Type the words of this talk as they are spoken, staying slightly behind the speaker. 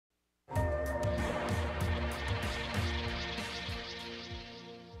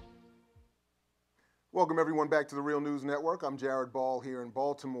Welcome everyone back to the Real News Network. I'm Jared Ball here in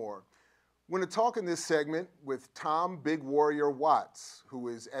Baltimore. We're going to talk in this segment with Tom Big Warrior Watts, who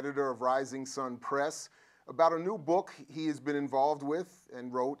is editor of Rising Sun Press, about a new book he has been involved with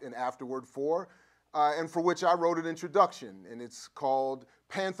and wrote an afterword for, and for which I wrote an introduction, and it's called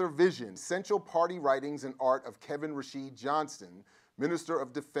Panther Vision, Essential Party Writings and Art of Kevin Rashid Johnson, Minister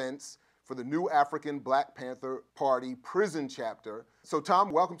of Defense for the new African Black Panther Party prison chapter. So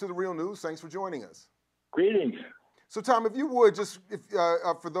Tom, welcome to the Real News. Thanks for joining us. Greetings. So Tom, if you would, just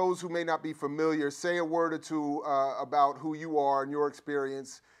for those who may not be familiar, say a word or two about who you are and your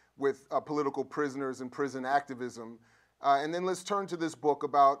experience with political prisoners and prison activism. And then let's turn to this book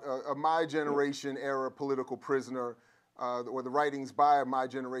about a My Generation era political prisoner, or the writings by a My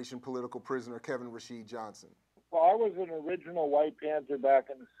Generation political prisoner, Kevin Rashid Johnson. Well, I was an original White Panther back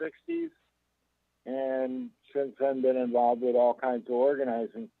in the 60s, and since then been involved with all kinds of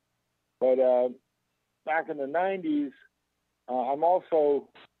organizing. But back in the 90s, I'm also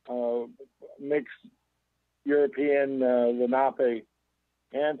mixed European Lenape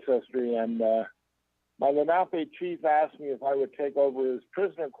ancestry, and my Lenape chief asked me if I would take over his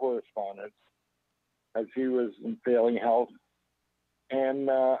prisoner correspondence, as he was in failing health. And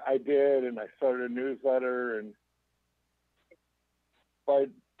I did, and I started a newsletter. And by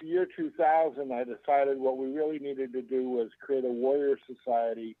the year 2000, I decided what we really needed to do was create a warrior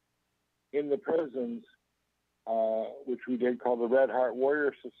society in the prisons, which we did call the Red Heart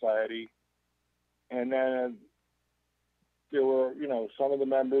Warrior Society. And then there were, some of the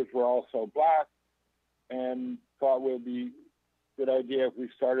members were also Black, and thought it would be a good idea if we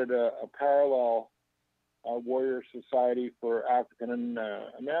started a parallel warrior society for African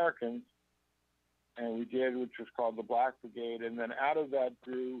Americans, and we did, which was called the Black Brigade. And then out of that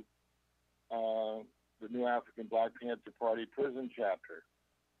grew the new African Black Panther Party prison chapter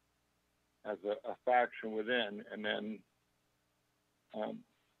as a faction within, and then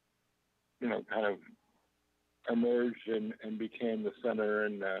kind of emerged and became the center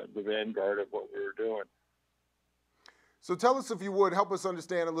and the vanguard of what we were doing. So tell us, if you would, help us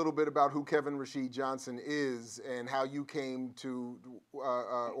understand a little bit about who Kevin Rashid Johnson is and how you came to,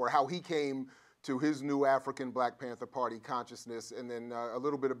 or how he came to his new African Black Panther Party consciousness, and then a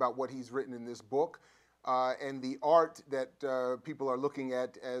little bit about what he's written in this book and the art that people are looking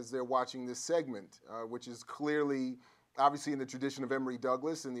at as they're watching this segment, which is clearly, obviously in the tradition of Emory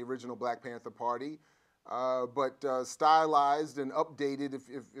Douglas and the original Black Panther Party, but stylized and updated,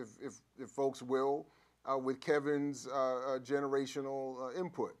 if folks will, with Kevin's generational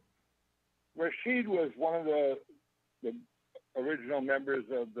input. Rashid was one of the original members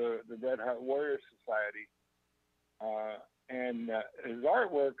of the Red Heart Warrior Society, and his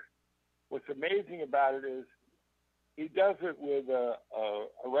artwork, what's amazing about it is he does it with a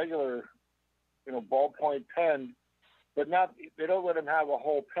regular, ballpoint pen, but they don't let him have a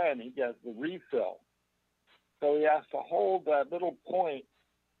whole pen. He gets the refill. So he has to hold that little point,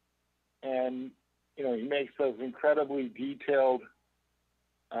 and he makes those incredibly detailed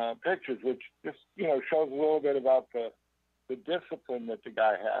pictures, which just, shows a little bit about the discipline that the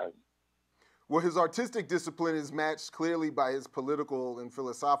guy has. Well, his artistic discipline is matched clearly by his political and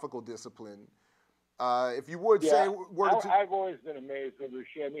philosophical discipline. If you would say... I've always been amazed with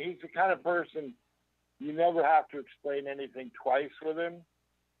Rashid. I mean, he's the kind of person you never have to explain anything twice with him.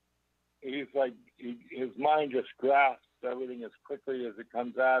 He's like, his mind just grasps everything as quickly as it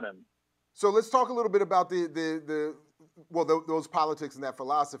comes at him. So let's talk a little bit about those politics and that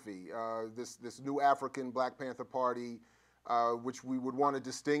philosophy. This new African Black Panther Party, which we would want to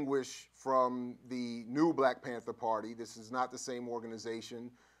distinguish from the new Black Panther Party. This is not the same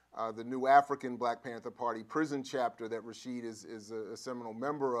organization. The new African Black Panther Party prison chapter that Rashid is a seminal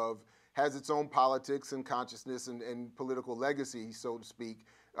member of has its own politics and consciousness and political legacy, so to speak.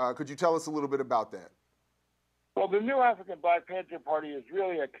 Could you tell us a little bit about that? Well, the new African Black Panther Party is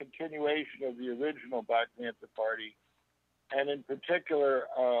really a continuation of the original Black Panther Party, and in particular,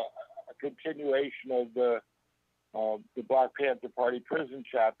 a continuation of the Black Panther Party prison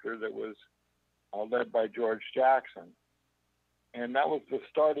chapter that was led by George Jackson. And that was the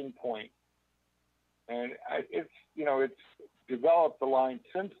starting point. And it's developed a line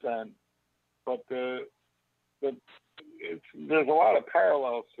since then, but there's a lot of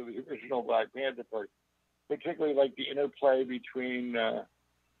parallels to the original Black Panther Party, particularly like the interplay between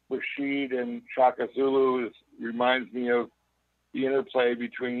Rashid and Shaka Zulu reminds me of the interplay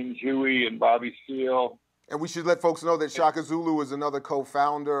between Huey and Bobby Seale. And we should let folks know that Shaka Zulu is another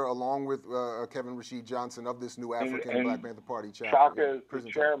co-founder, along with Kevin Rashid Johnson, of this new African Black Panther Party chapter. Shaka is the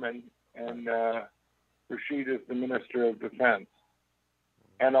chairman, and Rashid is the Minister of Defense.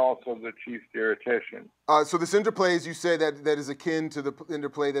 and also the chief theoretician. So this interplay, as you say, that is akin to the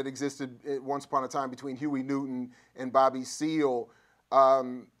interplay that existed once upon a time between Huey Newton and Bobby Seale.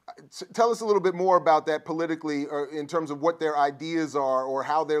 Tell us a little bit more about that politically, or in terms of what their ideas are or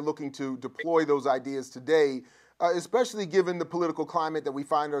how they're looking to deploy those ideas today, especially given the political climate that we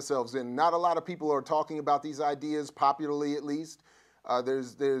find ourselves in. Not a lot of people are talking about these ideas, popularly at least.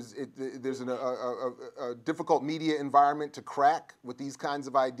 There's a difficult media environment to crack with these kinds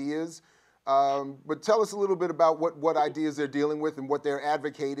of ideas. But tell us a little bit about what ideas they're dealing with and what they're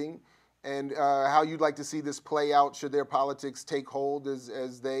advocating, and how you'd like to see this play out should their politics take hold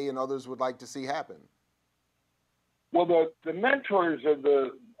as they and others would like to see happen. Well, the mentors of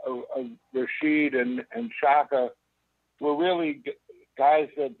Rashid and Shaka were really guys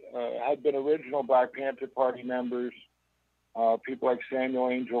that had been original Black Panther Party members, people like Samuel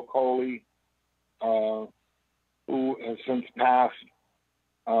Angel Coley, who has since passed,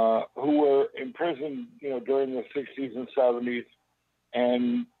 who were imprisoned, during the 60s and 70s,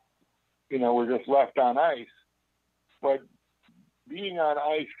 and were just left on ice. But being on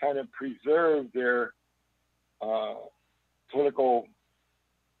ice kind of preserved their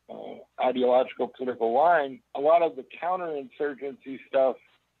ideological political line. A lot of the counterinsurgency stuff,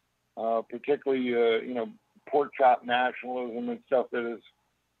 particularly pork chop nationalism and stuff that has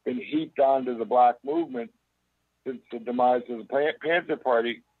been heaped onto the Black movement since the demise of the Panther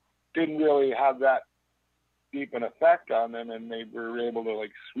Party, didn't really have that deep an effect on them, and they were able to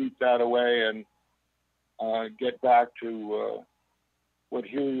sweep that away and get back to what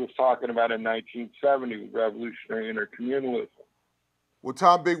Huey was talking about in 1970 with revolutionary intercommunalism. Well,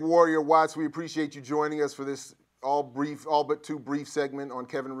 Tom Big Warrior Watts, we appreciate you joining us for this all but too brief segment on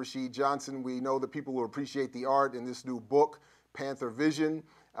Kevin Rashid Johnson. We know that people will appreciate the art in this new book, Panther Vision.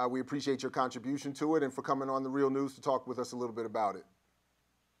 We appreciate your contribution to it and for coming on The Real News to talk with us a little bit about it.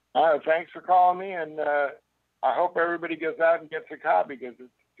 Thanks for calling me, and I hope everybody gets out and gets a copy, because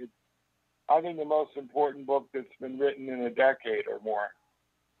it's I think, the most important book that's been written in a decade or more.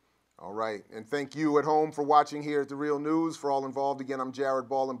 All right. And thank you at home for watching here at The Real News. For all involved, again, I'm Jared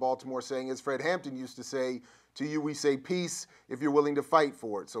Ball in Baltimore, saying, as Fred Hampton used to say, to you we say peace if you're willing to fight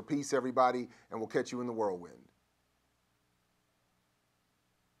for it. So peace, everybody, and we'll catch you in the whirlwind.